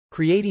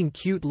Creating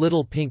cute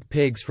little pink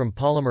pigs from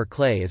polymer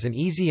clay is an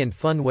easy and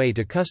fun way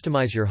to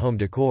customize your home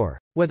decor.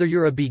 Whether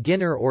you're a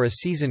beginner or a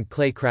seasoned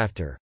clay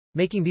crafter,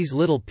 making these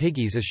little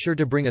piggies is sure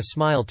to bring a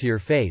smile to your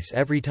face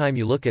every time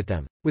you look at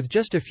them. With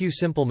just a few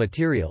simple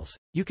materials,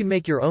 you can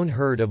make your own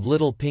herd of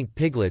little pink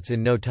piglets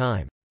in no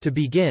time. To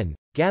begin,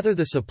 gather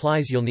the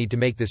supplies you'll need to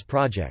make this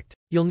project.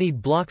 You'll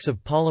need blocks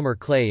of polymer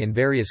clay in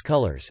various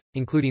colors,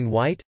 including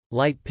white,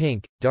 light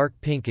pink, dark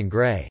pink and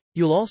gray.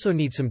 You'll also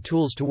need some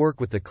tools to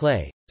work with the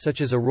clay, such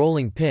as a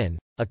rolling pin,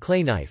 a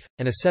clay knife,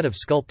 and a set of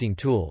sculpting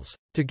tools.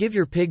 To give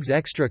your pigs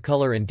extra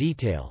color and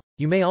detail,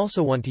 you may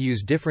also want to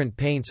use different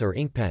paints or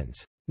ink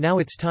pens. Now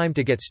it's time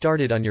to get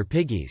started on your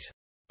piggies.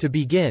 To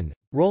begin,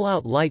 roll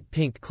out light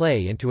pink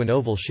clay into an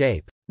oval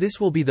shape. This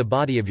will be the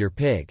body of your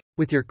pig.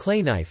 With your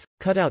clay knife,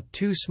 cut out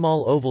 2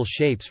 small oval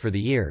shapes for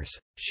the ears.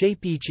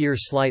 Shape each ear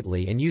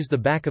slightly and use the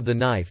back of the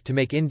knife to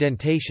make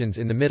indentations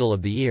in the middle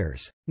of the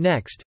ears.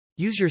 Next,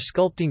 use your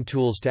sculpting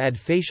tools to add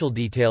facial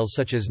details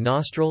such as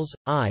nostrils,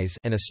 eyes,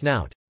 and a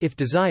snout. If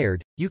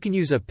desired, you can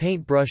use a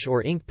paintbrush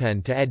or ink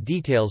pen to add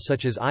details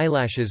such as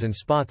eyelashes and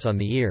spots on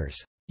the ears.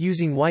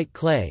 Using white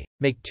clay,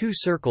 make 2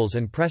 circles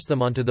and press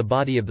them onto the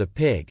body of the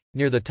pig,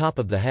 near the top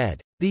of the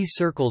head. These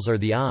circles are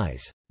the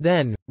eyes.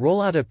 Then,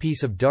 roll out a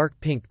piece of dark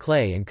pink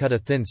clay and cut a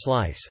thin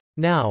slice.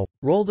 Now,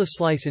 roll the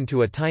slice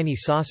into a tiny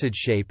sausage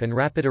shape and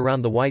wrap it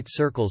around the white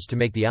circles to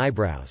make the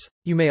eyebrows.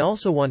 You may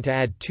also want to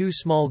add 2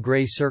 small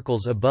gray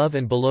circles above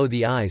and below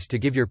the eyes to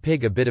give your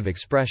pig a bit of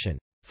expression.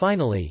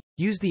 Finally,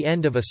 use the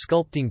end of a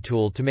sculpting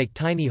tool to make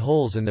tiny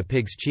holes in the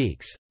pig's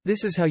cheeks.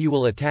 This is how you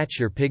will attach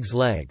your pig's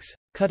legs.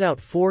 Cut out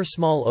 4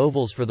 small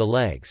ovals for the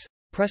legs,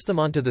 press them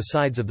onto the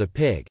sides of the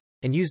pig,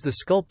 and use the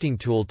sculpting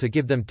tool to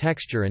give them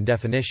texture and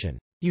definition.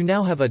 You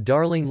now have a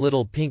darling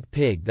little pink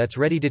pig that's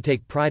ready to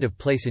take pride of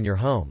place in your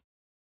home.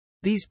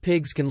 These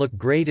pigs can look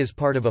great as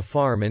part of a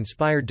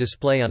farm-inspired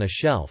display on a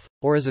shelf,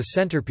 or as a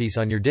centerpiece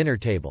on your dinner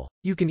table.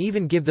 You can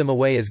even give them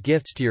away as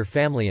gifts to your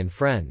family and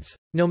friends.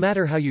 No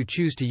matter how you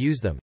choose to use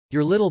them,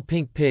 your little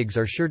pink pigs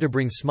are sure to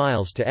bring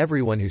smiles to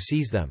everyone who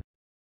sees them.